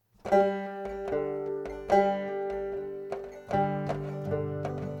Here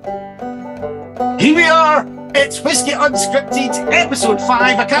we are. It's Whiskey Unscripted, episode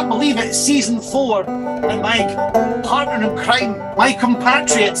 5. I can't believe it. It's season 4. And my partner in crime, my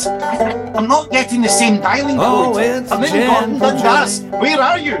compatriots, I'm not getting the same dialing code. I'm in Gordon Dundas. Where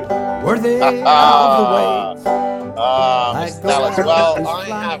are you? Were they of the way? Mr. Dallas, well, I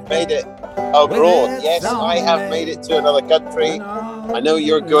have made it abroad. Yes, I have made it to another country. I know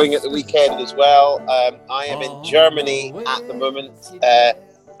you're going at the weekend as well. I am in Germany at the moment.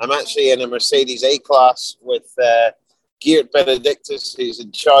 I'm actually in a Mercedes A-Class with Geert Benedictus, who's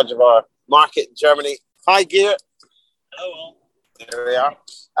in charge of our market in Germany. Hi, Geert. Hello. There we are.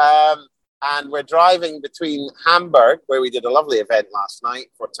 And we're driving between Hamburg, where we did a lovely event last night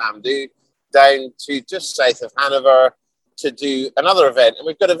for Tamdu, down to just south of Hanover to do another event. And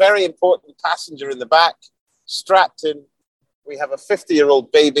we've got a very important passenger in the back, strapped in. We have a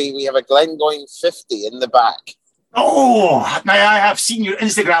 50-year-old baby. We have a Glengoyne 50 in the back. Oh, now I have seen your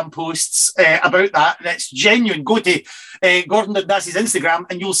Instagram posts about that, and it's genuine. Go to Gordon Dundas's Instagram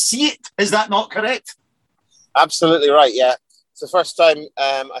and you'll see it. Is that not correct? Absolutely right, yeah. It's the first time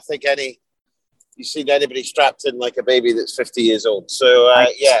I think you've seen anybody strapped in like a baby that's 50 years old. So,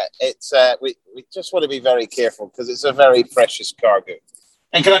 yeah, it's we just want to be very careful because it's a very precious cargo.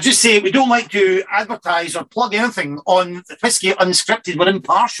 And can I just say, we don't like to advertise or plug anything on Whiskey Unscripted. We're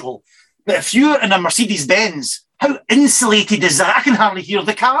impartial. But if you're in a Mercedes-Benz, how insulated is that? I can hardly hear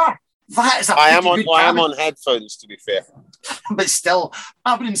the car. That is I am on headphones, to be fair. But still,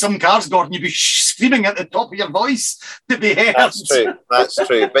 I've been in some cars, Gordon, you'd be screaming at the top of your voice to be heard. That's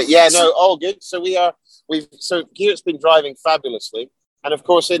true. But yeah, no, all good. So Geert's been driving fabulously. And of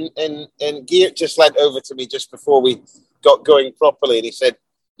course, in Geert just leant over to me just before we got going properly, and he said,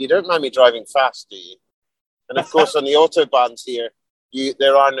 "You don't mind me driving fast, do you?" And of course, on the autobahns here,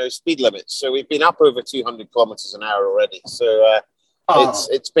 there are no speed limits, so we've been up over 200 kilometers an hour already. So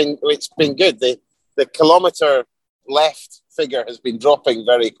it's been good. The kilometer left figure has been dropping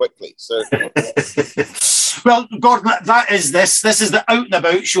very quickly. So, well, Gordon, this is the Out and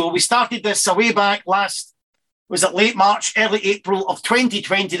About show. We started this way back was it late March, early April of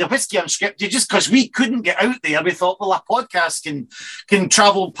 2020, the Whiskey Unscripted, just because we couldn't get out there. We thought, well, a podcast can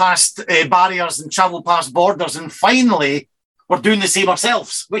travel past barriers and travel past borders, and finally we're doing the same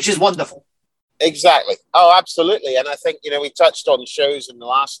ourselves, which is wonderful. Exactly. Oh, absolutely. And I think, we touched on shows in the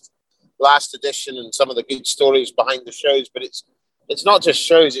last edition and some of the good stories behind the shows, but it's not just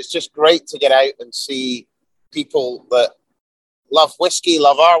shows. It's just great to get out and see people that love whiskey,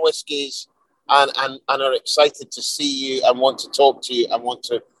 love our whiskies, and are excited to see you and want to talk to you and want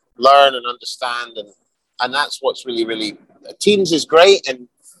to learn and understand. And that's what's really, really... Teams is great, and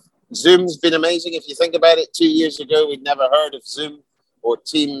Zoom's been amazing. If you think about it, 2 years ago, we'd never heard of Zoom or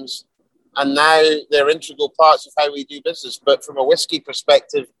Teams, and now they're integral parts of how we do business. But from a whiskey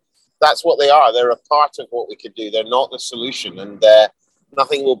perspective, that's what they are. They're a part of what we could do. They're not the solution, and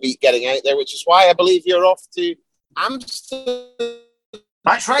nothing will beat getting out there, which is why I believe you're off to Amsterdam.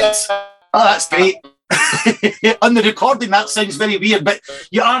 That's right. Oh, that's great. On the recording, that sounds very weird, but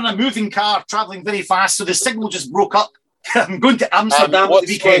you are in a moving car travelling very fast, so the signal just broke up. I'm going to Amsterdam what's at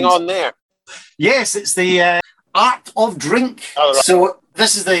the weekend. Going on there? Yes, it's the Art of Drink. Oh, right. So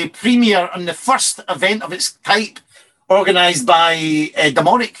this is the premiere and the first event of its type organised by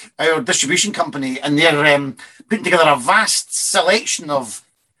Demonic, our distribution company, and they're putting together a vast selection of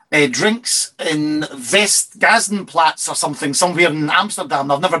drinks in Westgazenplatz or something, somewhere in Amsterdam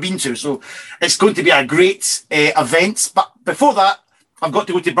I've never been to. So it's going to be a great event. But before that, I've got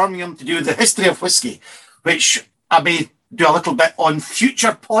to go to Birmingham to do the history of whiskey, which I may do a little bit on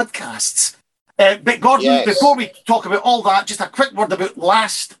future podcasts. But Gordon, yes. Before we talk about all that, just a quick word about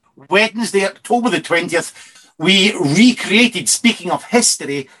last Wednesday, October the 20th, we recreated, speaking of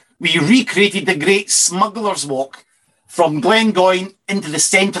history, we recreated the Great Smugglers' Walk from Glengoyne into the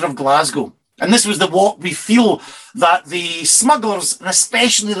centre of Glasgow. And this was the walk we feel that the smugglers, and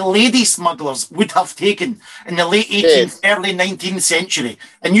especially the lady smugglers, would have taken in the late 18th, early 19th century.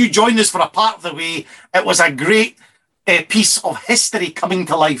 And you joined us for a part of the way. It was a great piece of history coming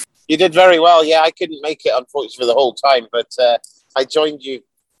to life. You did very well. Yeah, I couldn't make it, unfortunately, for the whole time, but I joined you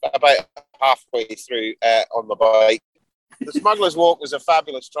about halfway through on the bike. The Smugglers' Walk was a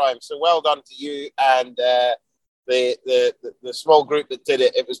fabulous triumph, so well done to you and the small group that did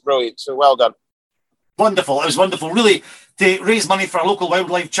it. It was brilliant, so well done. Wonderful. It was wonderful, really, to raise money for a local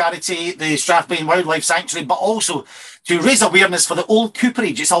wildlife charity, the Strathbane Wildlife Sanctuary, but also to raise awareness for the old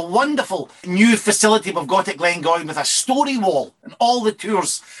cooperage. It's a wonderful new facility we've got at Glengoyne with a story wall, and all the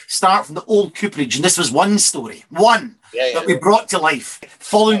tours start from the old cooperage. And this was one story, that we brought to life,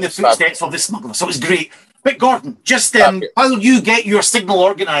 following the footsteps of the smuggler. So it was great. But Gordon, just while you get your signal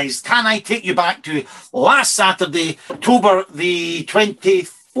organised, can I take you back to last Saturday, October the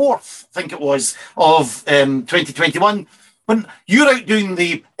 24th, I think it was, of 2021, when you're out doing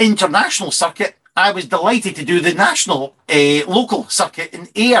the international circuit. I was delighted to do the national local circuit in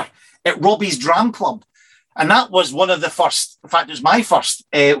Ayr at Robbie's Dram Club. And that was one of the first, in fact, it was my first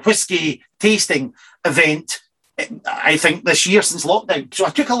whisky tasting event, I think, this year since lockdown. So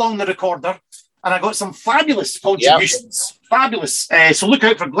I took along the recorder and I got some fabulous contributions. Yep. Fabulous. So look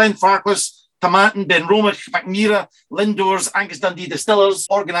out for Glenfarclas, Tomatin, Ben Romish, McNeera, Lindors, Angus Dundee Distillers,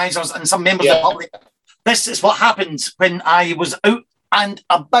 organisers, and some members of the public. This is what happened when I was out and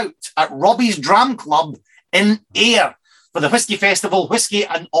about at Robbie's Dram Club in Ayr for the Whisky Festival, whiskey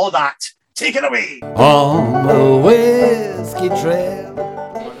and all that. Take it away. On the whiskey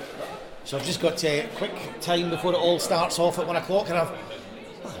trail. So I've just got a quick time before it all starts off at 1 o'clock, and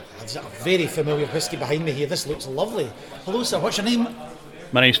there's a very familiar whisky behind me here. This looks lovely. Hello, sir. What's your name?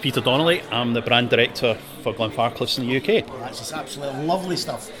 My name's Peter Donnelly. I'm the brand director for Glenfarclas in the UK. That's just absolutely lovely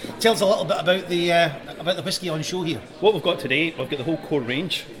stuff. Tell us a little bit about the whisky on show here. What we've got today, we've got the whole core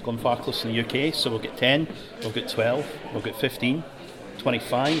range, Glenfarclas in the UK. So we've got 10, we've got 12, we've got 15,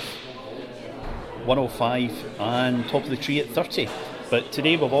 25, 105 and top of the tree at 30. But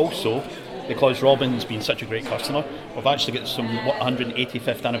today we've also, because Robin's been such a great customer, we've actually got some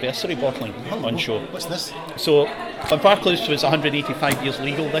 185th anniversary bottling on show. What's this? So Glenfarclas was 185 years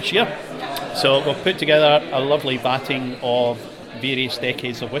legal this year. So we've put together a lovely batting of various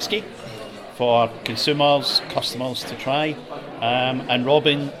decades of whisky for consumers, customers to try. And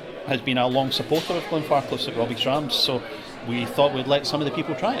Robin has been a long supporter of Glenfarclas at Robbie's Drams, so we thought we'd let some of the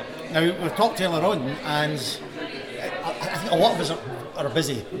people try it. Now, we've talked earlier on, and I think a lot of us are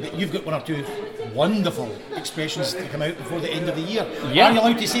busy, but you've got one or two wonderful expressions to come out before the end of the year. Yeah. Are you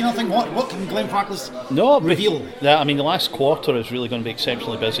allowed to say nothing? What can Glenfarclas reveal? I mean, the last quarter is really going to be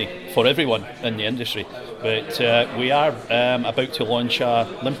exceptionally busy for everyone in the industry. But we are about to launch a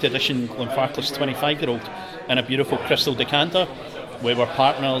limited edition Glenfarclas 25-year-old in a beautiful crystal decanter. We were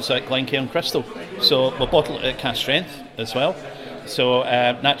partners at Glencairn Crystal, so we'll bottle it at cask strength as well. So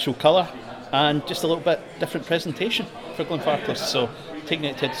natural colour and just a little bit different presentation for Glenfarclas. So taking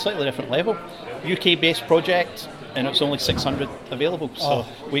it to a slightly different level. UK-based project, and it's only 600 available. So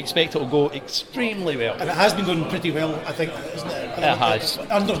we expect it will go extremely well. And it has been going pretty well, I think, isn't it? It has.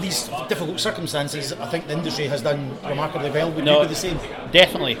 Under these difficult circumstances, I think the industry has done remarkably well. Would you do the same?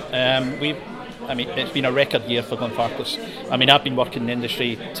 Definitely. I mean, it's been a record year for Glenfarclas. I mean, I've been working in the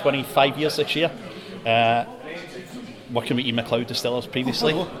industry 25 years this year, working with Ian McLeod Distillers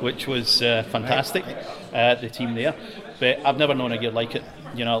previously, which was fantastic, the team there. But I've never known a year like it.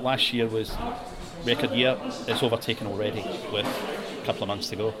 You know, last year was record year. It's overtaken already with a couple of months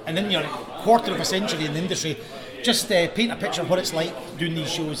to go. And in your quarter of a century in the industry, just paint a picture of what it's like doing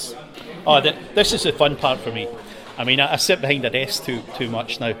these shows. This is the fun part for me. I mean, I sit behind a desk too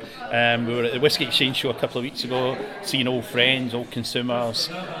much now. We were at the Whisky Exchange show a couple of weeks ago, seeing old friends, old consumers.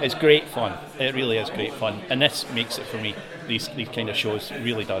 It's great fun. It really is great fun. And this makes it for me, these kind of shows. It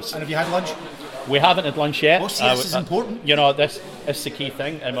really does. And have you had lunch? We haven't had lunch yet. This is important. You know, this is the key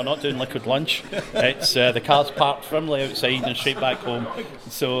thing, and we're not doing liquid lunch. It's the car's parked firmly outside and straight back home.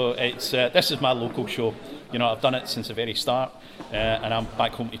 So it's this is my local show. You know, I've done it since the very start, and I'm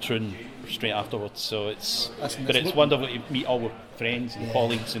back home to Troon straight afterwards. So it's wonderful to meet all the friends and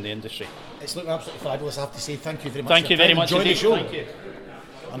colleagues in the industry. It's looking absolutely fabulous. I have to say thank you very much. Thank you very much. Enjoy the show. Thank you.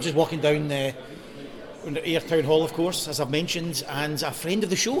 I'm just walking down the Ayr Town Hall, of course, as I've mentioned, and a friend of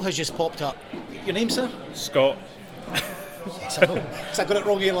the show has just popped up. Your name, sir? Scott. Yes, I got it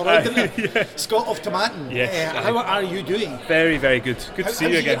wrong earlier on, didn't I? Yeah. Scott of Tomatin. Yes. How are you doing? Very, very good. Good to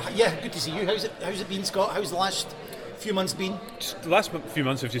see you again. Good to see you. How's it been, Scott? How's the last few months been? The last few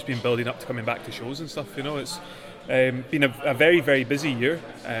months have just been building up to coming back to shows and stuff. You know, it's been a very, very busy year.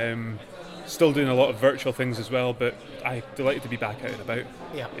 Still doing a lot of virtual things as well, but I'm delighted to be back out and about.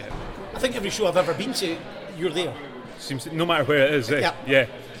 Yeah. I think every show I've ever been to, you're there. Seems no matter where it is. Yeah.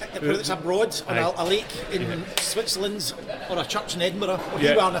 Whether it's abroad, on a lake in Switzerland, or a church in Edinburgh, or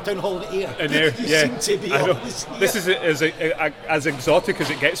you are in a town hall in Ayr. You seem to be always here. This is as exotic as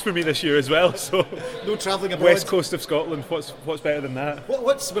it gets for me this year as well. So no travelling abroad. West coast of Scotland. What's better than that?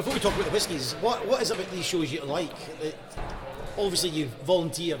 Before we talk about the whiskies, what is it about these shows you like? Obviously, you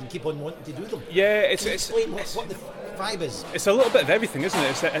volunteer and keep on wanting to do them. Yeah, Can you explain what the vibe is? It's a little bit of everything, isn't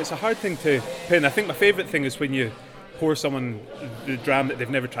it? It's a hard thing to pin. I think my favourite thing is when you pour someone the dram that they've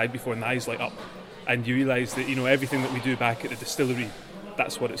never tried before and the eyes light up, and you realise that, you know, everything that we do back at the distillery,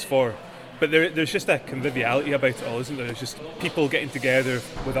 that's what it's for. But there's just a conviviality about it all, isn't there? There's just people getting together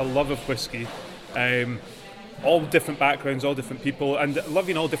with a love of whiskey, all different backgrounds, all different people, and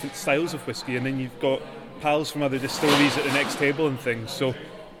loving all different styles of whiskey. And then you've got pals from other distilleries at the next table and things. So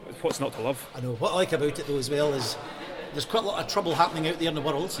what's not to love? I know. What I like about it though as well is there's quite a lot of trouble happening out there in the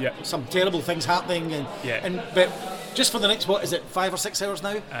world. Yeah. Some terrible things happening, but just for the next, 5 or 6 hours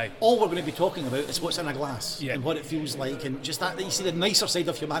now, Aye. all we're going to be talking about is what's in a glass Yeah. and what it feels like, and just that you see the nicer side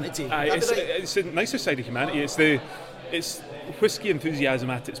of humanity. It's the nicer side of humanity. It's whiskey enthusiasm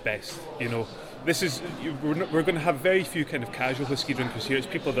at its best. You know, we're going to have very few kind of casual whiskey drinkers here. It's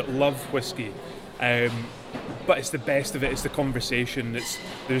people that love whiskey. But it's the best of it. It's the conversation.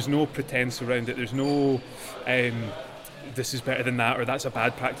 There's no pretense around it. There's no this is better than that, or that's a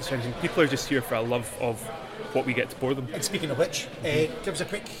bad practice or anything. People are just here for a love of what we get to pour them. And speaking of which, give us a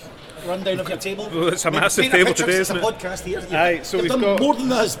quick rundown of your table. Well, it's a massive Paint a table picture, today, it's isn't a it? podcast here. Aye, so You've we've done got more than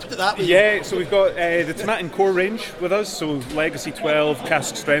us, put it that way. Yeah, so we've got the Tomatin Core range with us, so Legacy 12,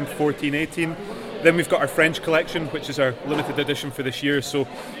 Cask Strength 14, 18. Then we've got our French collection, which is our limited edition for this year, so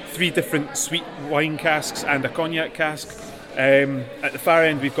 3 different sweet wine casks and a cognac cask. At the far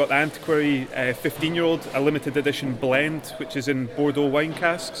end we've got the Antiquary 15-year-old, a limited edition blend, which is in Bordeaux wine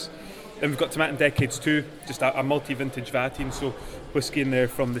casks. Then we've got Tomatin Decades 2, just a multi-vintage Vatine, so whiskey in there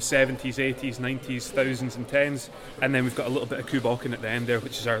from the 70s, 80s, 90s, 1000s and 10s. And then we've got a little bit of Kubokken at the end there,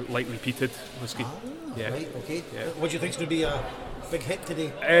 which is our lightly peated whiskey. Right, okay. Yeah. What do you think is going to be a big hit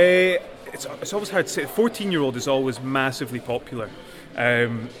today? It's always hard to say. 14-year-old is always massively popular.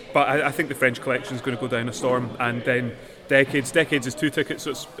 But I think the French collection is going to go down a storm. And then Decades is 2 tickets,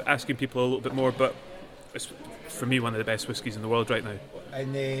 so it's asking people a little bit more, but it's, for me, one of the best whiskies in the world right now.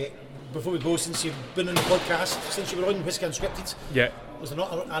 And before we go, since you've been on the podcast, since you were on Whiskey Unscripted, was there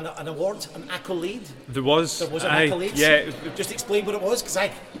not an award, an accolade? There was an accolade? Yeah. Just explain what it was, because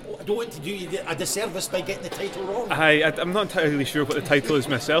I don't want to do you a disservice by getting the title wrong. I'm not entirely sure what the title is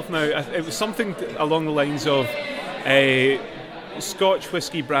myself now. It was something along the lines of Scotch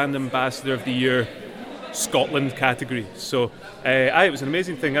Whisky Brand Ambassador of the Year, Scotland category. So it was an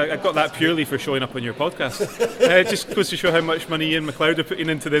amazing thing. I got that purely for showing up on your podcast. It just goes to show how much money Ian McLeod are putting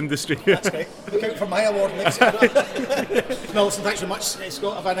into the industry. That's great. Look out for my award next year. No, listen, thanks very much,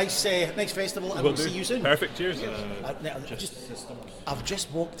 Scott. Have a nice festival, and we'll see you soon. Perfect, cheers. I've just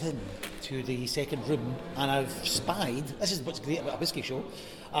walked in to the second room and I've spied, this is what's great about a whisky show,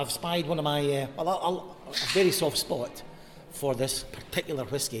 I've spied one of my, a very soft spot for this particular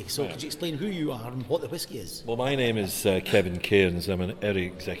whisky. So could you explain who you are and what the whisky is? Well, my name is Kevin Cairns. I'm an area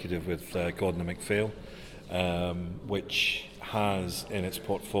executive with Gordon & MacPhail, which has in its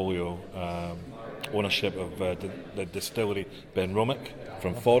portfolio ownership of the distillery Benromach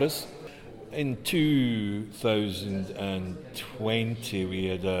from Forres. In 2020 we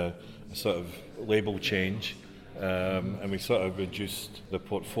had a sort of label change, and we sort of reduced the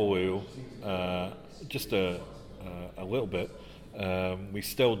portfolio just a little bit. We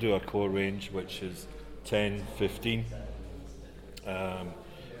still do a core range, which is 10, 15,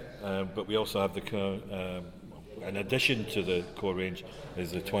 but we also have in addition to the core range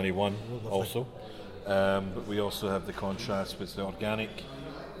is the 21 also, but we also have the contrast with the organic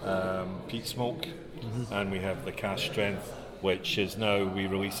peat smoke, and we have the Cask Strength, which is now we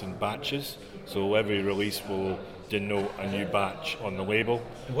release in batches, so every release will denote a new batch on the label.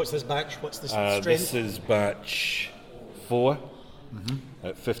 And what's this batch? What's this strength? This is batch 4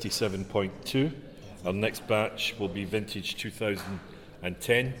 at 57.2. Our next batch will be vintage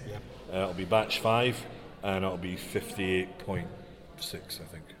 2010. It'll be batch 5, and it'll be 58.6, I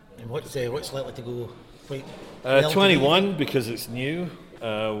think. And what's likely to go quite 21 because it's new.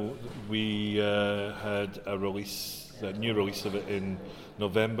 We had a new release of it in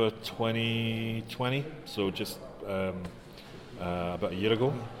November 2020, so just about a year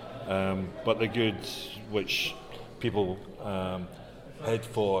ago. But the goods which people head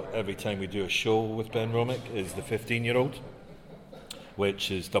for every time we do a show with Benromach is the 15-year-old, which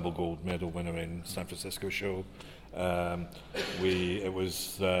is double gold medal winner in San Francisco show. It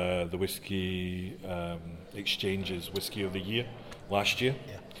was the Whiskey Exchange's Whiskey of the Year last year.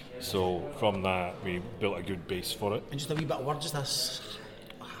 So from that we built a good base for it. And just a wee bit of word, just a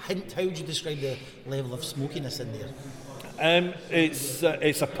hint, how would you describe the level of smokiness in there? It's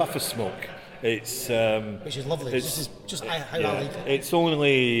a puff of smoke. It's which is lovely. This is just how I like it. It's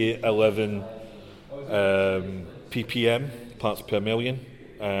only 11 ppm, parts per million.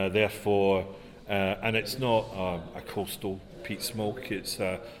 Therefore, and it's not a coastal peat smoke. It's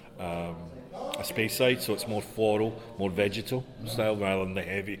a Speyside, so it's more floral, more vegetal style rather than the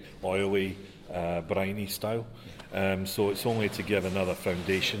heavy, oily, briny style. So it's only to give another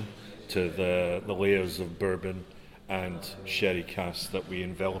foundation to the layers of bourbon and sherry cask that we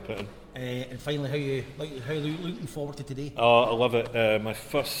envelop it in. And finally, how are you looking forward to today? Oh, I love it. My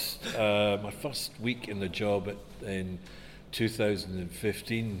first week in the job in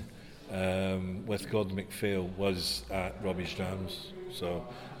 2015 with Gordon MacPhail was at Robbie's Drams, so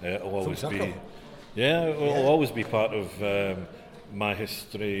it'll always be. Yeah, it'll always be part of my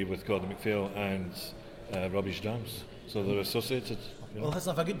history with Gordon MacPhail and Robbie's Drams. So they're associated. Well, let's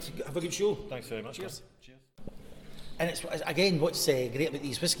have a good show. Thanks very much. Cheers. And it's again, what's great about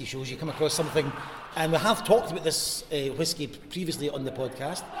these whiskey shows, you come across something, and we have talked about this whiskey previously on the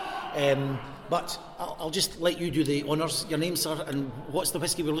podcast, but I'll just let you do the honours. Your name, sir, and what's the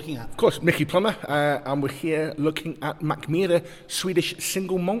whiskey we're looking at? Of course, Mickey Plummer, and we're here looking at Mackmyra Swedish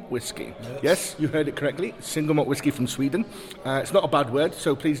single malt whiskey. Yes, you heard it correctly, single malt whiskey from Sweden. It's not a bad word,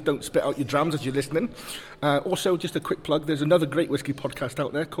 so please don't spit out your drams as you're listening. Also, just a quick plug, there's another great whiskey podcast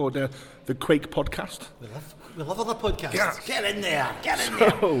out there called the Quake Podcast. We love other podcasts. Yeah. Get in there.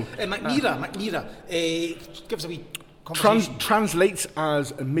 Mackmyra. Give us a wee conversation. Translates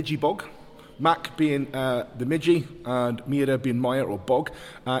as a midgie bog. Mac being the midgie and Myra being mire or bog.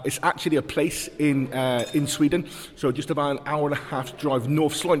 It's actually a place in Sweden, so just about an hour and a half drive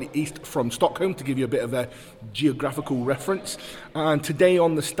north, slightly east from Stockholm, to give you a bit of a geographical reference. And today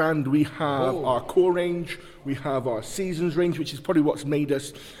on the stand we have our core range, we have our seasons range, which is probably what's made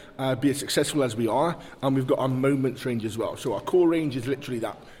us be as successful as we are, and we've got our moments range as well. So our core range is literally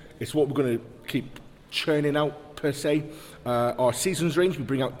that. It's what we're going to keep churning out per se. Our seasons range, we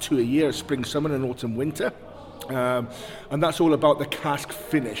bring out 2 a year, spring, summer and autumn, winter. And that's all about the cask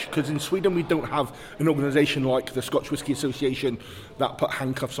finish, because in Sweden we don't have an organisation like the Scotch Whisky Association that put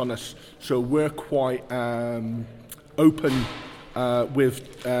handcuffs on us. So we're quite open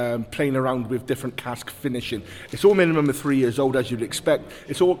with playing around with different cask finishing. It's all minimum of 3 years old, as you'd expect.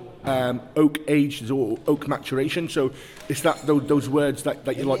 It's all oak aged, it's all oak maturation. So it's that those words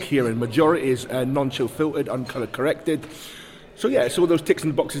that you like hearing. Majority is non-chill filtered, uncolour corrected. So yeah, it's all those ticks in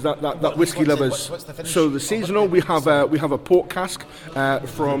the boxes that whiskey lovers. What's the finish? So the seasonal, we have a port cask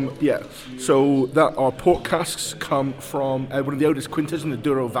from So that our port casks come from one of the oldest quintas in the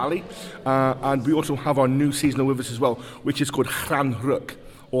Douro Valley, and we also have our new seasonal with us as well, which is called Granruk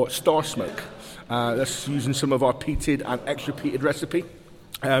or Star Smoke. That's using some of our peated and extra peated recipe.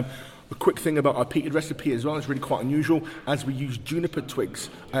 A quick thing about our peated recipe as well, it's really quite unusual, as we use juniper twigs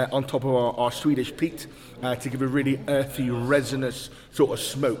on top of our Swedish peat to give a really earthy, resinous sort of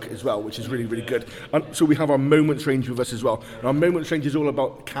smoke as well, which is really, really good. And so we have our moments range with us as well. And our moments range is all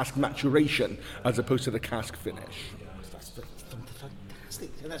about cask maturation as opposed to the cask finish. That's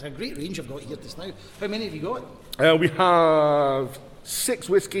fantastic. And that's a great range I've got here just now. How many have you got? We have 6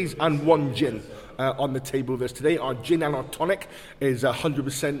 whiskies and 1 gin. On the table with us today. Our gin and our tonic is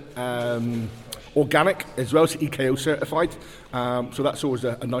 100% organic as well, it's EKO certified. So that's always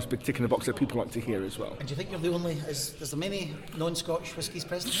a nice big tick in the box that people like to hear as well. And do you think you're the only, is there many non-Scotch whiskies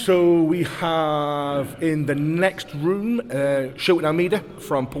present here? So we have in the next room, Shilton Almeida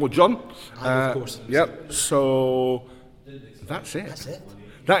from Paul John. Of course. Yep, so that's it.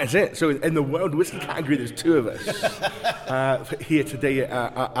 That is it. So in the world whiskey category, there's 2 of us here today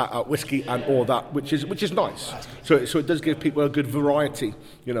at Whiskey and All That, which is nice. So it does give people a good variety,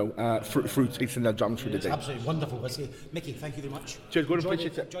 through tasting their drams through the day. Absolutely wonderful whiskey. Mickey, thank you very much. Cheers, Gordon.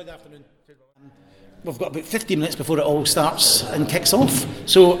 Appreciate it. Enjoy the afternoon. We've got about 15 minutes before it all starts and kicks off.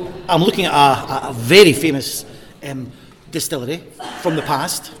 So I'm looking at a very famous distillery from the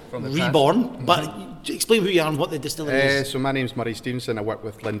past, reborn, but explain who you are and what the distillery is. So my name's Murray Stevenson. I work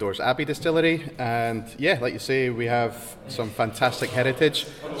with Lindores Abbey Distillery, and like you say, we have some fantastic heritage.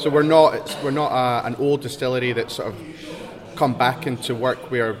 So we're not an old distillery that's sort of come back into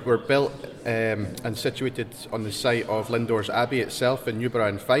work. We're built and situated on the site of Lindores Abbey itself in Newborough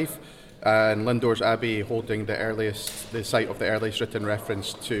and Fife, and Lindores Abbey holding the site of the earliest written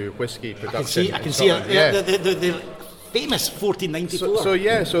reference to whisky production. I can see the famous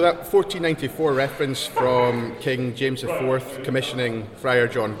 1494. So that 1494 reference from King James IV commissioning Friar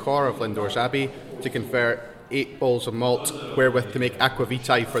John Corr of Lindores Abbey to convert 8 balls of malt wherewith to make aqua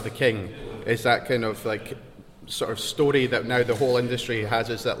vitae for the king is that kind of like sort of story that now the whole industry has,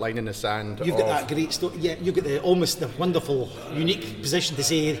 is that line in the sand. You've got that great story. Yeah, you've got the wonderful, unique position to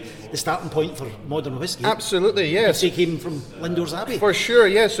say the starting point for modern whisky. Absolutely, yes. It came from Lindores Abbey. For sure,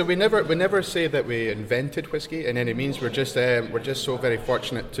 yeah. So we never say that we invented whisky in any means. We're just so very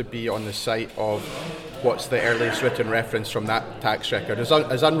fortunate to be on the site of what's the earliest written reference from that tax record.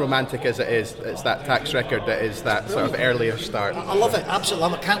 As unromantic as it is, it's that tax record that is that sort of earlier start. I love it,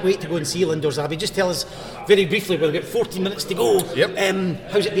 absolutely. I can't wait to go and see Lindores Abbey. Just tell us very briefly, we've got 14 minutes to go. Yep.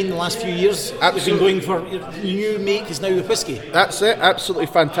 How's it been the last few years? Absolutely. We've been going for new make is now with whisky. That's it, absolutely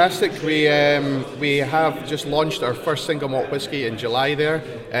fantastic. We have just launched our first single malt whisky in July there,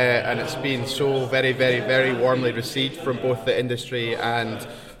 and it's been so very, very, very warmly received from both the industry and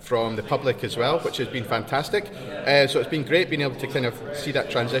from the public as well, which has been fantastic. So it's been great being able to kind of see that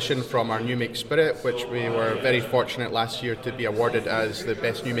transition from our new make spirit, which we were very fortunate last year to be awarded as the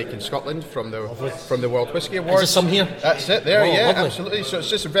best new make in Scotland from the World Whisky Awards. Is there some here? That's it there, yeah, lovely. absolutely. So it's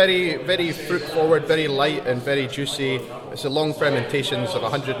just very, very fruit forward, very light and very juicy. It's a long fermentations of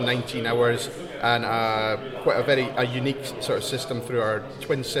 119 hours and quite a unique sort of system through our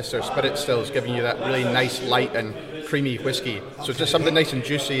twin sister spirit stills, giving you that really nice light and creamy whisky. So just something nice and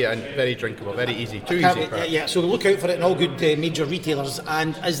juicy and very drinkable, very easy, too easy. Yeah, so look out for it in all good major retailers.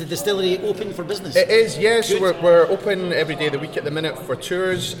 And is the distillery open for business? It is, yes. So we're open every day of the week at the minute for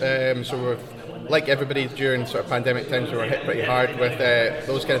tours. So we're, like everybody during sort of pandemic times, we were hit pretty hard with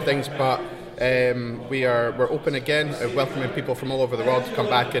those kind of things, but we're open again, welcoming people from all over the world to come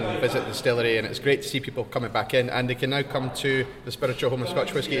back and visit the distillery, and it's great to see people coming back in, and they can now come to the Spiritual Home of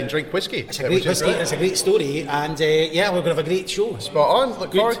Scotch Whisky and drink whisky. It's a great whisky, it's a great story, and we're going to have a great show. Spot on,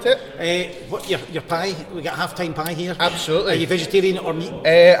 look forward to it. What your pie? We got half-time pie here. Absolutely. Are you vegetarian or meat?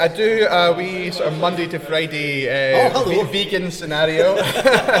 I do a wee sort of Monday to Friday vegan scenario,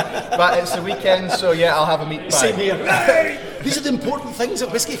 but it's the weekend, so yeah, I'll have a meat pie. Same here. These are the important things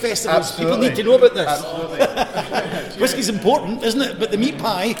at whisky festivals. Absolutely. People need to know about this. Absolutely. Whiskey's important, isn't it? But the meat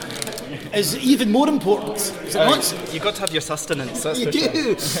pie is even more important. You've got to have your sustenance. That's you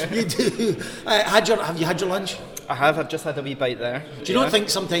do. You do. Have you had your lunch? I have. I've just had a wee bite there. Do you not think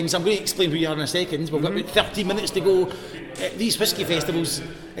sometimes, I'm going to explain who you are in a second, we've got about 30 minutes to go. At these whisky festivals,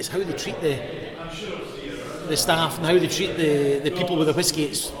 it's how they treat the staff and how they treat the people with the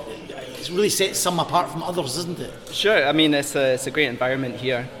whisky. It really sets some apart from others, isn't it? Sure. I mean, it's a great environment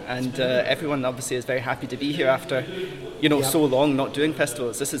here, and everyone obviously is very happy to be here after, so long not doing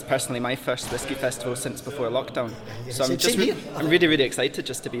festivals. This is personally my first whisky festival since before lockdown, so I'm really, really excited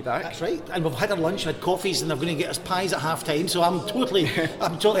just to be back. That's right. And we've had our lunch, had coffees, and they're going to get us pies at half time. So I'm totally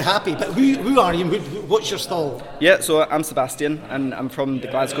happy. But who are you? What's your stall? Yeah. So I'm Sebastian, and I'm from the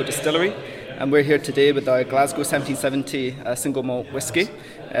Glasgow Distillery. And we're here today with our Glasgow 1770 single malt whisky.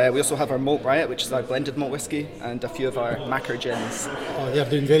 We also have our Malt Riot, which is our blended malt whisky, and a few of our Macker gins. Oh, they're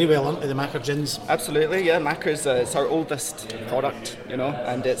doing very well, aren't they, the Macker gins? Absolutely, yeah. Macker's it's our oldest product,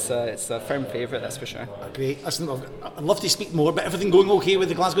 and it's a firm favourite, that's for sure. Great. Listen, I'd love to speak more, but everything going okay with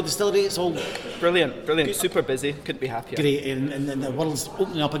the Glasgow Distillery? It's all brilliant. Good. Super busy. Couldn't be happier. Great, and the world's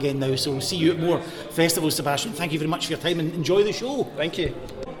opening up again now, so we'll see you at more festivals, Sebastian. Thank you very much for your time and enjoy the show. Thank you.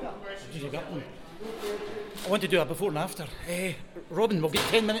 Did you get one? I want to do a before and after. Robin, we've got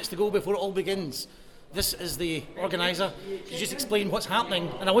 10 minutes to go before it all begins. This is the organiser. You just explain what's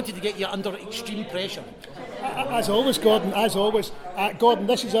happening, and I wanted to get you under extreme pressure. As always, Gordon, Gordon,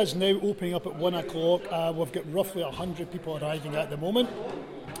 this is us now opening up at 1 o'clock. We've got roughly 100 people arriving at the moment.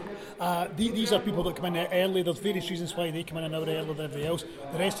 These are people that come in early. There's various reasons why they come in an hour earlier than everybody else.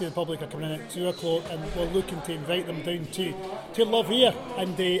 The rest of the public are coming in at 2 o'clock, and we're looking to invite them down to Love Air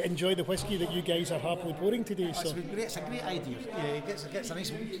and enjoy the whisky that you guys are happily pouring today. So it's a great idea. Yeah, it gets a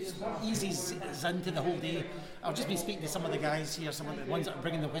nice easy zin to the whole day. I've just been speaking to some of the guys here, some of the ones that are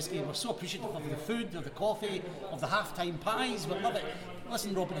bringing the whisky, and we're so appreciative of the food, of the coffee, of the half-time pies. We love it.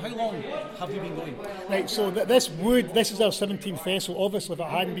 Listen, Robin, how long have you been going? Right, so this is our 17th festival. Obviously, if it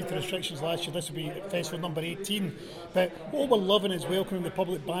hadn't been to restrictions last year, this would be festival number 18. But what we're loving is welcoming the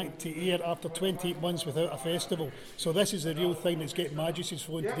public back to Ayr after 28 months without a festival. So this is the real thing that's getting my juices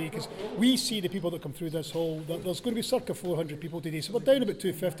flowing today, because we see the people that come through this hall. There's going to be circa 400 people today, so we're down about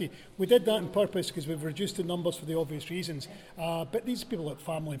 250. We did that on purpose because we've reduced the numbers for the obvious reasons. But these people are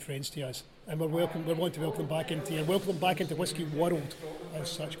family and friends to us, and we want to welcome them back into Ayr, welcome them back into whisky world as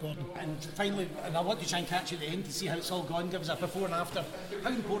such, Gordon. And finally, and I want to try and catch you at the end to see how it's all gone, give us a before and after. How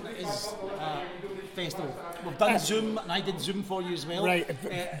important is festival? We've done Zoom, and I did Zoom for you as well. Right.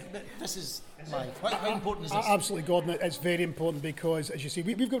 But this is live. How important is this? Absolutely, Gordon. It's very important because, as you see,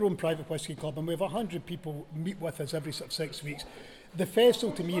 we've got our own private whisky club, and we have 100 people meet with us every 6 weeks. the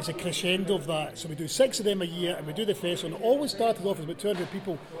festival to me is a crescendo of that. So we do 6 of them a year, and we do the festival, and it always started off with about 200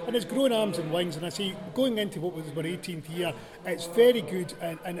 people, and it's grown arms and wings. And I see, going into what was our 18th year, it's very good,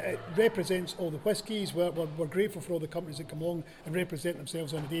 and it represents all the whiskies. We're grateful for all the companies that come along and represent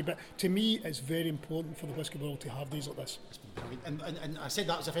themselves on the day, but to me it's very important for the whisky world to have days like this. And I said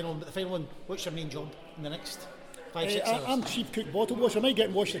that as a final one, but the final one, what's your main job in the next 5-6 hours? I'm chief cook bottle washer. I might get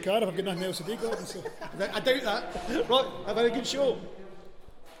and wash the car if I've got nothing else to do, Gordon. So. I doubt that. Right, have a good show.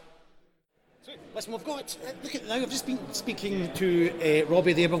 Listen, we've got, look at now, I've just been speaking to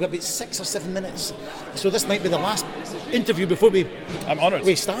Robbie there. We've got about 6 or 7 minutes. So this might be the last interview before I'm honoured.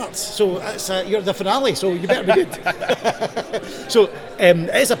 We start. So it's, you're the finale, so you better be good. So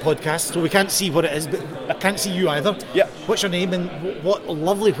it is a podcast, so we can't see what it is, but can't see you either. Yeah. What's your name and what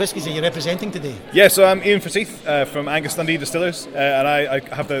lovely whiskies are you representing today? Yeah, so I'm Ian Forsyth from Angus Dundee Distillers, and I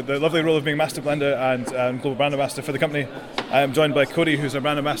have the lovely role of being Master Blender and Global Brand Ambassador for the company. I'm joined by Cody, who's our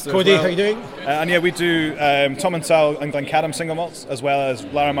Brand Ambassador. Cody, as well. how you doing? And yeah, we do Tom and Sal and Glencadam single malts, as well as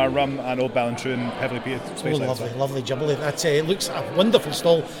Larimar rum and Old Ballantrae heavily peated space. Lovely jubbly. That looks a wonderful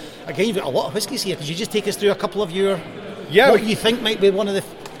stall. Again, you've got a lot of whiskies here. Could you just take us through a couple of your what you think might be one of the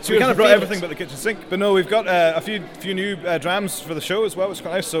So we kind of brought everything but the kitchen sink. But no, we've got a few new drams for the show as well, which is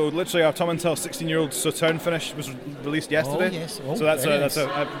quite nice. So literally our Tom and Sal 16-year-old Sauterne finish was released yesterday. Oh, yes. Oh, so that's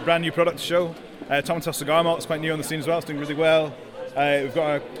a brand new product to show. Tom and Sal cigar malt is quite new on the scene as well. It's doing really well. We've got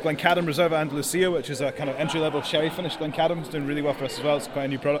our Glencadam Reserva Andalusia, which is a kind of entry-level sherry finish. Glencadam is doing really well for us as well. It's quite a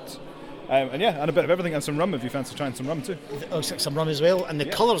new product. And a bit of everything, and some rum if you fancy trying some rum too. Oh, some rum as well. And the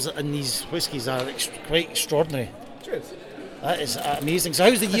colours in these whiskies are quite extraordinary. Cheers. That is amazing. So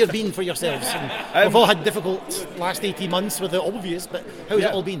how's the year been for yourselves? We've all had difficult last 18 months with the obvious, but how's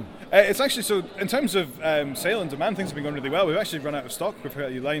it all been? It's actually, so in terms of sale and demand, things have been going really well. We've actually run out of stock. We've got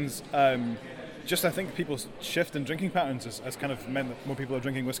a few lines. Just I think people's shift in drinking patterns has kind of meant that more people are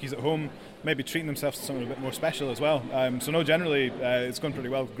drinking whiskies at home, maybe treating themselves to something a bit more special as well. So no, generally it's going pretty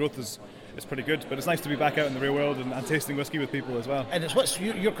well. Growth is pretty good, but it's nice to be back out in the real world and tasting whiskey with people as well. And it's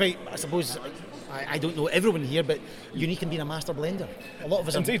you're quite, I suppose, I don't know everyone here, but unique in being a master blender. A lot of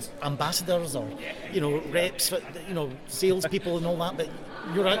us Indeed. are ambassadors or reps, salespeople and all that, but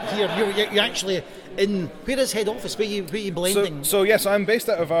you're out here, you're actually in, where is head office, where you blending? So yes, I'm based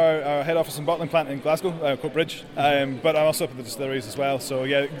out of our head office and bottling plant in Glasgow, Coatbridge, but I'm also up at the distilleries as well, so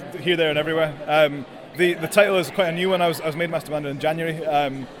yeah, here, there and everywhere. The title is quite a new one. I was made Master Blender in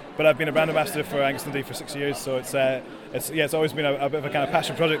January, but I've been a brand ambassador for Angus Dundee for 6 years, so it's always been a bit of a kind of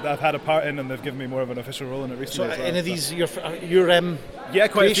passion project that I've had a part in, and they've given me more of an official role in it recently. So as well. any of these your yeah,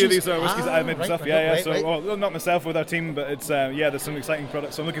 quite creations? A few of these are whiskies that I've made myself. Right. Well, not myself, with our team, but it's there's some exciting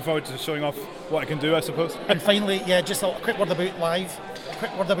products. So I'm looking forward to showing off what I can do, I suppose. And finally, just a quick word about live. A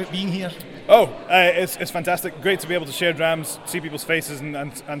quick word about being here. It's fantastic. Great to be able to share drams, see people's faces,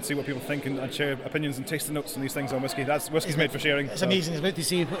 and see what people think, and share opinions and tasting notes and these things on whiskey. Whiskey's made for sharing. It's amazing. It's great to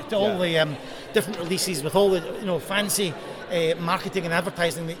see all the different releases with all the fancy marketing and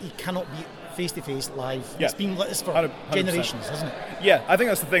advertising that you cannot beat face to face live. Yeah. It's been like this for 100%. generations, hasn't it? Yeah, I think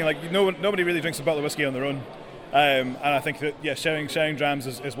that's the thing. Like nobody really drinks a bottle of whiskey on their own. And I think that sharing drams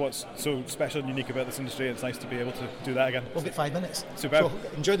is what's so special and unique about this industry. It's nice to be able to do that again. We'll get 5 minutes. Super. So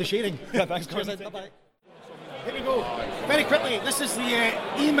enjoy the sharing. Yeah, thanks. Bye-bye. Here we go. Very quickly, this is the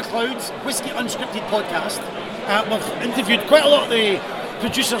Ian McLeod's Whiskey Unscripted podcast. We've interviewed quite a lot of the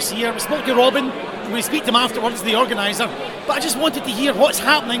producers here. We spoke to Robin. We speak to him afterwards, the organiser. But I just wanted to hear what's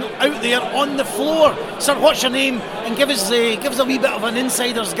happening out there on the floor. Sir, what's your name? And give us a wee bit of an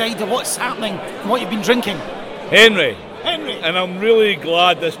insider's guide to what's happening and what you've been drinking. Henry. And I'm really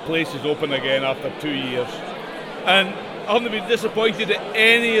glad this place is open again after 2 years. And I haven't been disappointed at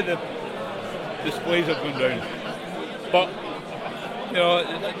any of the displays I've gone down. But,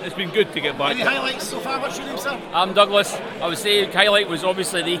 it's been good to get back. Any highlights so far? What's your name, sir? I'm Douglas. I would say the highlight was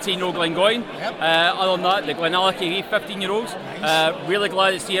obviously the 18-year-old Glengoyne. Yep. Other than that, the Glenallachie 15-year-olds. Nice. Really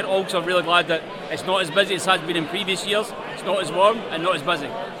glad it's here. Also, really glad that it's not as busy as it has been in previous years. It's not as warm and not as busy.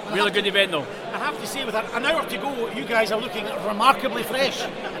 Really good event though. I have to say, with an hour to go, you guys are looking remarkably fresh.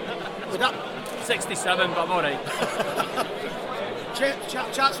 With that 67, but I'm alright.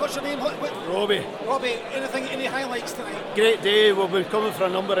 Chats, what's your name? Robbie. Robbie, any highlights tonight? Great day. We've been coming for a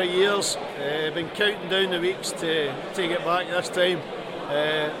number of years. Been counting down the weeks to get back this time.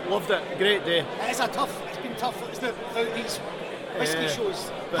 Loved it. Great day. It's been tough, isn't it, without these whiskey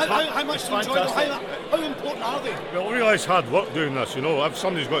shows? How much do you enjoy them? How important are they? Well, I realise hard work doing this,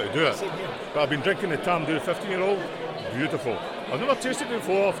 somebody's got to do it. But I've been drinking the Tamdhu 15-year-old, beautiful. I've never tasted it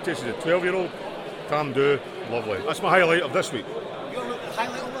before. I've tasted the 12-year-old Tamdhu, lovely. That's my highlight of this week.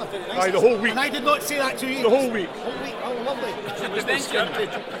 highlight all that. Very nice. Aye, the whole week. And I did not say that to you. The whole week. Whole week. Oh, lovely. Should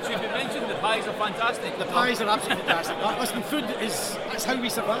we mention the pies are fantastic. The pies are absolutely fantastic. Listen, food that's how we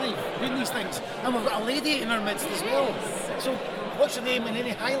survive, doing these things. And we've got a lady in our midst as well. So, what's your name and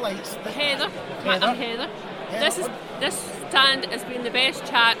any highlights? Heather. I'm Heather. This stand has been the best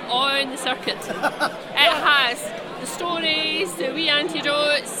chat on the circuit. It has. The stories, the wee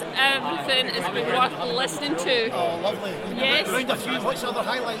antidotes, everything has been worth listening to. Oh, lovely. Yes. Round a few, what's the other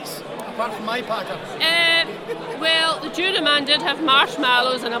highlights, apart from my patter? Well, the Juryman did have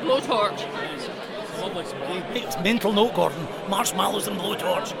marshmallows and a blowtorch. Lovely. It's mental note, Gordon. Marshmallows and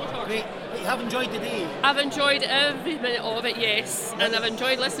blowtorch. Great. You have enjoyed the day? I've enjoyed every minute of it, yes. And I've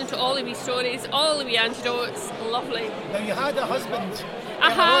enjoyed listening to all the wee stories, all the wee antidotes. Lovely. Now, you had a husband. I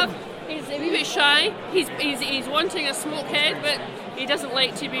have. He's a wee bit shy. He's wanting a smokehead, but he doesn't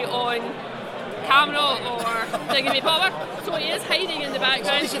like to be on camera or thingy me bother. So he is hiding in the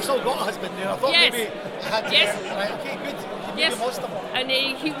background. At least you've still got a husband there. I thought yes. Maybe you had yes. Right, okay, good. Yes. And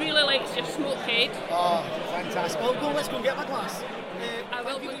he really likes your smokehead. Oh, fantastic. Well, let's go get my glass. I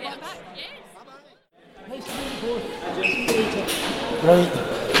will go get it back. Yes. Right.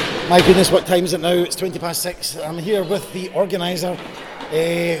 My goodness, what time is it now? It's 6:20. I'm here with the organiser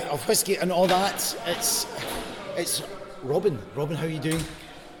of Whisky and all that. It's Robin. Robin, how are you doing?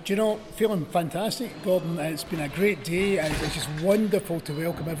 Do you know, feeling fantastic, Gordon. It's been a great day. It's just wonderful to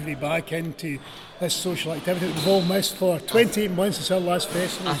welcome everybody back into this social activity that we've all missed for 28 months since our last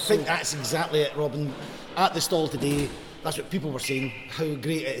festival. I think that's exactly it, Robin. At the stall today, that's what people were saying, how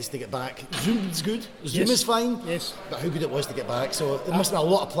great it is to get back. Zoom's good, Zoom is fine, yes, but how good it was to get back. So there must have been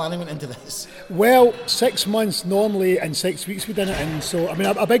a lot of planning went into this. Well, 6 months normally and 6 weeks we did it in. So, I mean,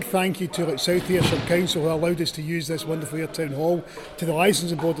 a big thank you to South Ayrshire Council who allowed us to use this wonderful Ayr Town Hall, to the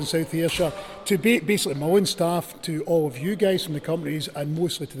licensing board in South Ayrshire, to basically my own staff, to all of you guys from the companies, and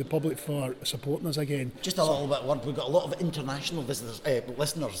mostly to the public for supporting us again. Just a little bit of word. We've got a lot of international visitors,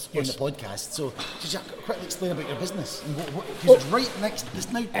 listeners on the podcast. So just quickly explain about your business. It's right next.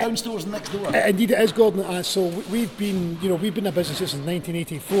 It's now Town Stores next door. Indeed, it is, Gordon. So we've been in business here since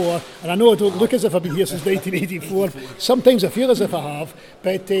 1984, and I know I don't look as if I've been here since 1984. Sometimes I feel as if I have.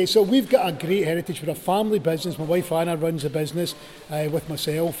 But so we've got a great heritage. We're a family business. My wife Anna runs the business with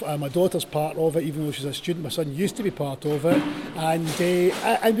myself. My daughter's part of it, even though she's a student. My son used to be part of it,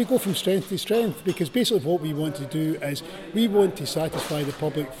 and we go from strength to strength, because basically what we want to do is we want to satisfy the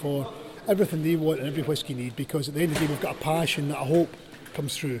public for everything they want and every whisky need, because at the end of the day we've got a passion that I hope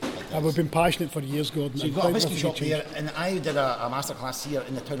comes through, and we've been passionate for years, Gordon. So you've got a whisky shop here, and I did a masterclass here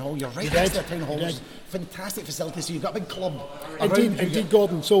in the Town Hall. You're right next to the Town Hall. Fantastic facility, so you've got a big club. Indeed,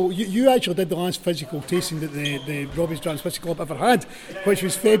 Gordon. So you actually did the last physical tasting that the Robbie's Drams Whisky Club ever had, which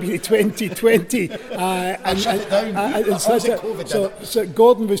was February 2020. So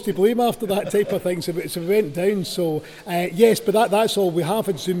Gordon was to blame after that type of thing, so we went down. So yes, but that's all. We have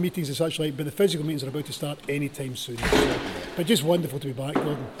had Zoom meetings and such like, but the physical meetings are about to start any time soon. So, but just wonderful to be back,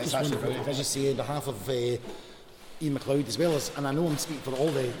 Gordon. It's actually brilliant. As you say, on behalf of Ian McLeod, as well as, and I know I'm speaking for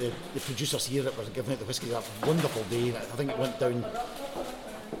all the producers here that were giving out the whisky, that wonderful day. I think it went down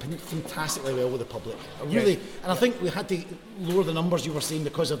fantastically well with the public. Really, and I think we had to lower the numbers you were saying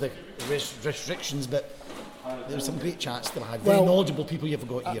because of the restrictions, but there were some great chats that I had. Very knowledgeable people you've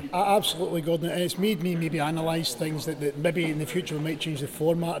got here. Absolutely, Gordon. And it's made me maybe analyse things that maybe in the future we might change the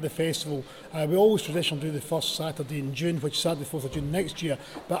format of the festival. We always traditionally do the first Saturday in June, which is Saturday 4th of June next year.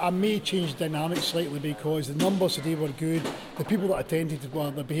 But I may change the dynamics slightly, because the numbers today were good. The people that attended,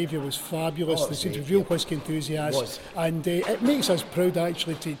 their behaviour was fabulous. They seemed to be real whisky enthusiasts. And it makes us proud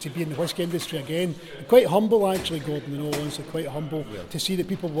actually to be in the whisky industry again. Quite humble actually, Gordon, in all honesty, quite humble to see that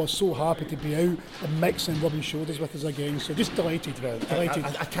people were so happy to be out and mixing and rubbing shoulders with us again. So just delighted. Delighted.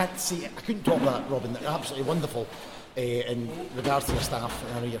 I can't see, I couldn't top that, Robin. Absolutely wonderful in regards to the staff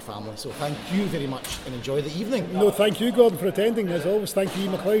and your family. So thank you very much and enjoy the evening. No, thank you, Gordon, for attending as always. Thank you,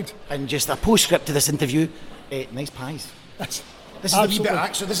 Ian McLeod. And just a postscript to this interview, nice pies. This is a wee bit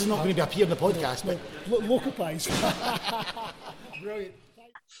extra. This is not going to be appear in the podcast, but local pies. Brilliant.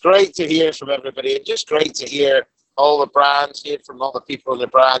 Great to hear from everybody, and just great to hear all the brands, hear from all the people in the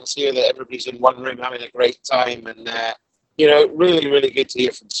brands here, that everybody's in one room having a great time. And really, really good to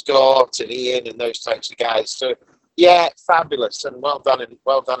hear from Scott and Ian and those types of guys. So yeah, fabulous, and well done in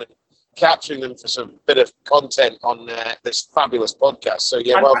capturing them for some bit of content on this fabulous podcast. So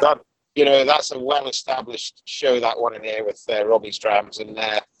yeah, well done. That's a well-established show, that one in here with Robbie's Drams, and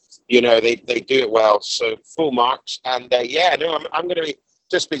they do it well. So full marks. And I'm going to be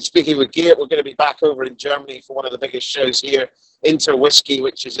just been speaking with Geert. We're going to be back over in Germany for one of the biggest shows here, Inter Whisky,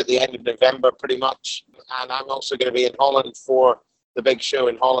 which is at the end of November, pretty much. And I'm also going to be in Holland for the big show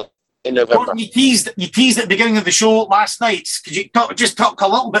in Holland in November. Gordon, you teased at the beginning of the show last night. Could you talk a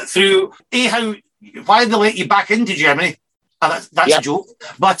little bit through why they let you back into Germany? That's a joke.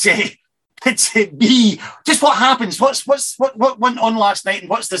 But B, just what happens? What went on last night, and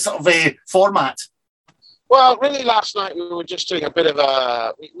what's the sort of format? Well, really, last night we were just doing a bit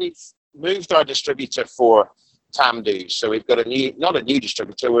of we've moved our distributor for Tamdhu, so we've got not a new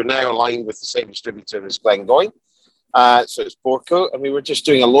distributor. We're now aligned with the same distributor as Glengoyne. So it's Borco, and we were just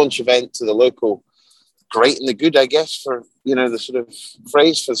doing a launch event to the local great and the good, I guess, for the sort of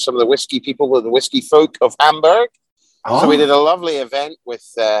phrase for some of the whiskey people, the whiskey folk of Hamburg. So we did a lovely event with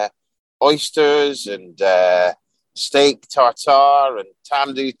oysters and steak tartare and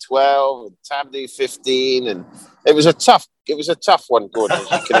Tamdhu 12 and Tamdhu 15, and it was a tough one, Gordon,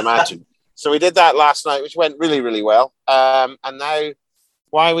 as you can imagine. So we did that last night, which went really, really well. And now,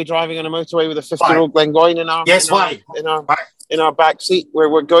 why are we driving on a motorway with a 50-year-old Glengoyne in our back seat? Where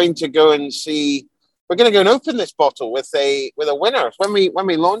we're going to go and see. We're going to go and open this bottle with a winner. When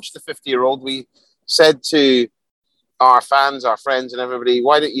we launched the 50-year-old, we said to our fans, our friends, and everybody,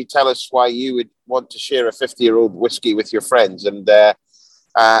 why don't you tell us why you would want to share a 50-year-old whiskey with your friends? And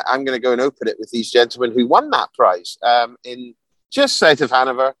I'm going to go and open it with these gentlemen who won that prize in just south of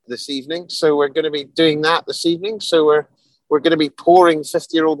Hanover this evening. So we're going to be doing that this evening. So we're going to be pouring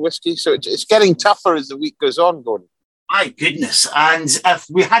 50-year-old whiskey. So it's getting tougher as the week goes on, Gordon. My goodness. And if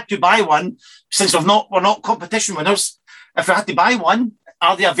we had to buy one, since we're not competition winners, if we had to buy one,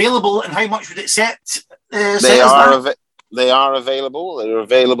 are they available, and how much would it set? They are available. They're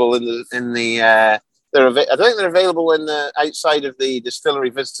available in the I don't think they're available in the outside of the Distillery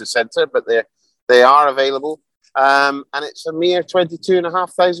Visitor Centre, but they are available. And it's a mere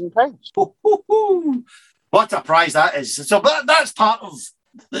 £22,500. What a prize that is. So that's part of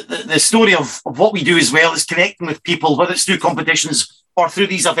the story of what we do as well, is connecting with people, whether it's through competitions or through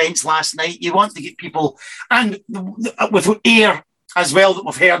these events last night. You want to get people, and with Ayr as well, that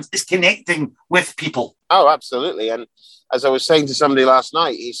we've heard, is connecting with people. Oh, absolutely. And as I was saying to somebody last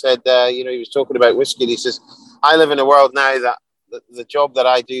night, he said, he was talking about whiskey, and he says, I live in a world now that the job that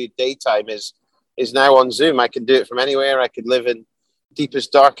I do daytime is now on Zoom. I can do it from anywhere. I could live in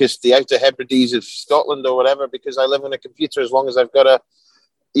deepest, darkest, the Outer Hebrides of Scotland or whatever, because I live on a computer, as long as I've got a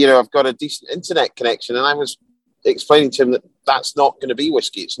decent internet connection. And I was explaining to him that that's not going to be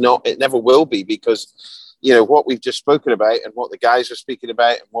whiskey. It never will be, because what we've just spoken about and what the guys are speaking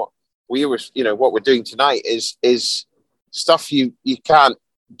about and what we're doing tonight is stuff you can't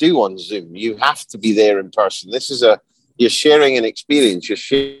do on Zoom. You have to be there in person. You're sharing an experience. You're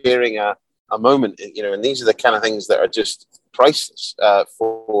sharing a moment, and these are the kind of things that are just priceless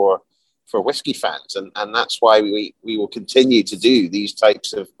for whiskey fans. And that's why we will continue to do these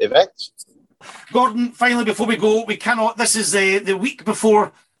types of events. Gordon, finally, before we go, this is the week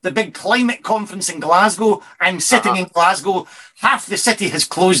before the big climate conference in Glasgow. I'm sitting in Glasgow. Half the city has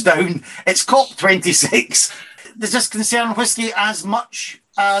closed down. It's COP26. Does this concern whiskey as much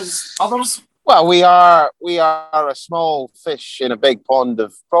as others? Well, we are a small fish in a big pond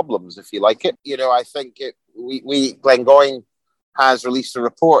of problems, if you like it. I think Glengoyne has released a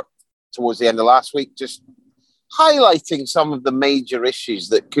report towards the end of last week, just highlighting some of the major issues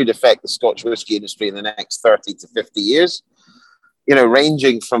that could affect the Scotch whisky industry in the next 30 to 50 years.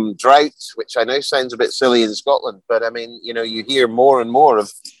 Ranging from drought, which I know sounds a bit silly in Scotland, but I mean, you hear more and more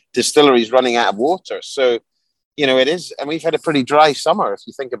of distilleries running out of water. So, it is, and we've had a pretty dry summer, if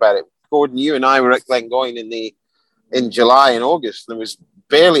you think about it. Gordon, you and I were at Glengoyne in July and August. There was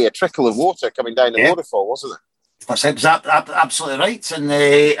barely a trickle of water coming down the waterfall, wasn't there? That's absolutely right. And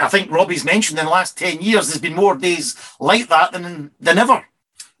I think Robbie's mentioned in the last 10 years, there's been more days like that than ever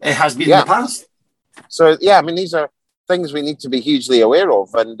it has been in the past. So, these are things we need to be hugely aware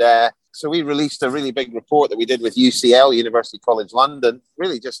of. And so we released a really big report that we did with UCL, University College London,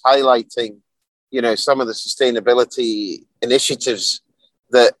 really just highlighting, some of the sustainability initiatives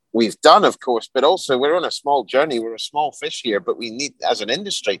that we've done, of course, but also we're on a small journey. We're a small fish here, but we need, as an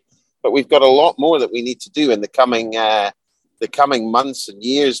industry, but we've got a lot more that we need to do in the coming months and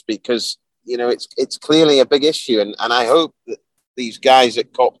years, because, it's clearly a big issue. And I hope that these guys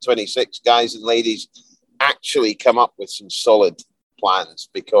at COP26, guys and ladies, actually come up with some solid plans,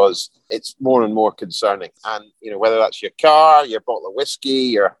 because it's more and more concerning. And, whether that's your car, your bottle of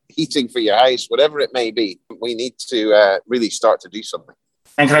whiskey, your heating for your house, whatever it may be, we need to really start to do something.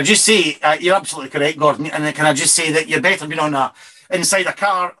 And can I just say, you're absolutely correct, Gordon, and can I just say that you're better being inside a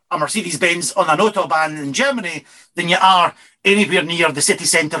car, a Mercedes-Benz on an Autobahn in Germany, than you are anywhere near the city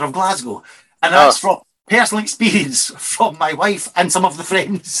centre of Glasgow. And that's personal experience from my wife and some of the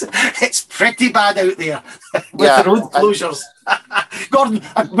friends. It's pretty bad out there with the road closures. Gordon,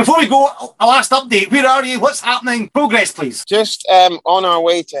 before we go, a last update. Where are you? What's happening? Progress, please. Just on our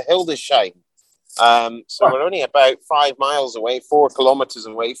way to Hildesheim. So we're only about 5 miles away, 4 kilometres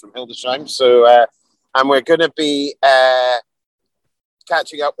away from Hildesheim. So, and we're going to be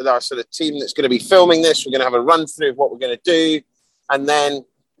catching up with our sort of team that's going to be filming this. We're going to have a run through of what we're going to do. And then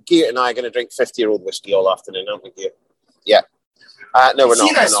Geert and I are going to drink 50-year-old whiskey all afternoon, aren't we, Geert? Yeah. No, we're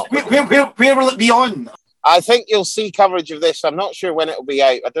not. Where will it be on? I think you'll see coverage of this. I'm not sure when it'll be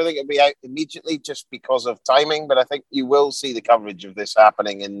out. I don't think it'll be out immediately just because of timing, but I think you will see the coverage of this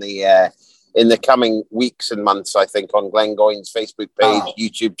happening in the coming weeks and months, I think, on Glengoyne's Facebook page,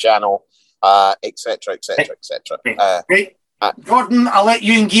 YouTube channel, etc., etc., etc. Great. Gordon, I'll let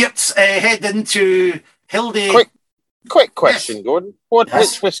you and Geert head into Hilde. Quick question, Gordon. What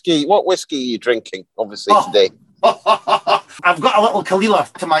whiskey are you drinking, obviously, today? I've got a little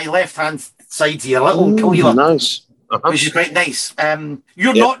Kalila to my left-hand side here, a little Kalila. Nice. Which is quite nice.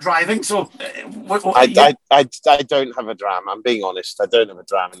 You're not driving, so... I don't have a dram, I'm being honest. I don't have a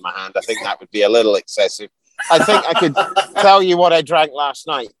dram in my hand. I think that would be a little excessive. I think I could tell you what I drank last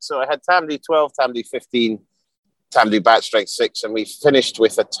night. So I had Tamdhu 12, Tamdhu 15, Tamdhu Batch Strength 6, and we finished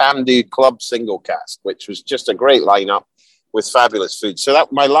with a Tamdhu Club Single Cask, which was just a great lineup with fabulous food. So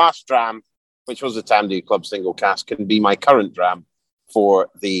that my last dram, which was a Tamdhu Club Single Cask, can be my current dram for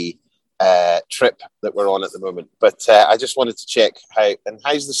the trip that we're on at the moment. But I just wanted to check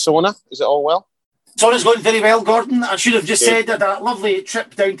how's the sauna? Is it all well? Sauna's going very well, Gordon. I should have just said that a lovely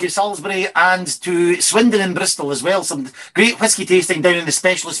trip down to Salisbury and to Swindon and Bristol as well. Some great whisky tasting down in the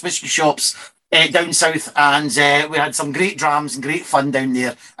specialist whisky shops down south, and we had some great drams and great fun down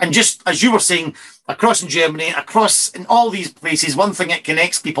there. And just as you were saying, across in Germany, across in all these places, one thing that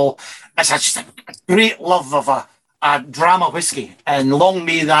connects people is just a great love of a drama whiskey, and long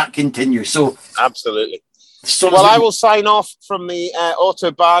may that continue. So absolutely. Well, I will sign off from the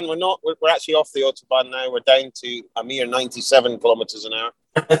Autobahn. We're actually off the Autobahn now. We're down to a mere 97 kilometers an hour.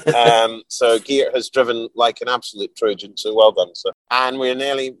 So Geert has driven like an absolute Trojan. So well done, sir. And we're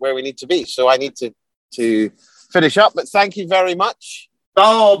nearly where we need to be. So I need to finish up. But thank you very much.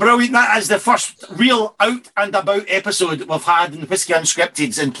 Oh, brilliant. That is the first real out and about episode we've had in Whisky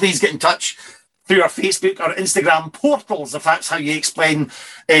Unscripted. And please get in touch through our Facebook or Instagram portals, if that's how you explain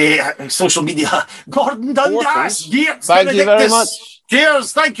social media. Gordon Dundas, Geert, thank you very much.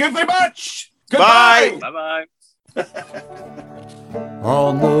 Cheers, thank you very much. Goodbye. Bye.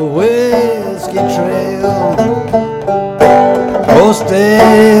 On the whiskey trail,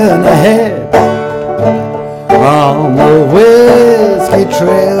 posting ahead. On the whiskey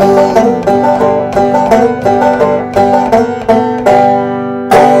trail.